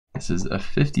This is a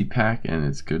 50 pack and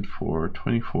it's good for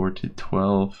 24 to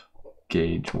 12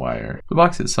 gauge wire. The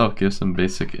box itself gives some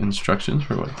basic instructions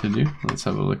for what to do. Let's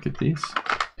have a look at these.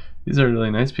 These are really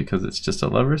nice because it's just a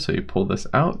lever, so you pull this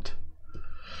out,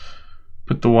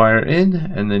 put the wire in,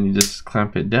 and then you just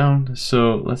clamp it down.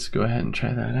 So let's go ahead and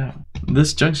try that out.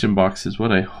 This junction box is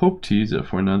what I hope to use it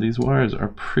for. Now these wires are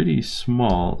pretty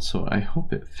small, so I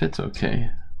hope it fits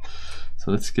okay. So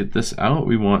let's get this out.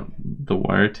 We want the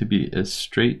wire to be as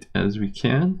straight as we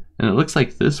can. And it looks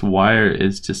like this wire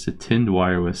is just a tinned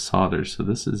wire with solder. So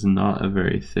this is not a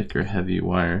very thick or heavy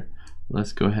wire.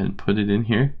 Let's go ahead and put it in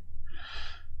here.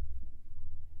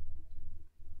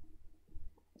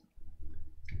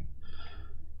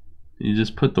 You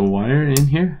just put the wire in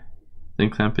here,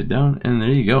 then clamp it down, and there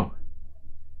you go.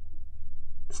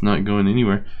 It's not going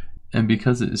anywhere. And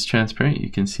because it is transparent, you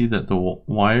can see that the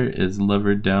wire is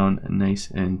levered down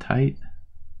nice and tight.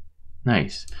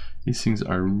 Nice. These things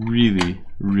are really,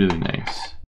 really nice.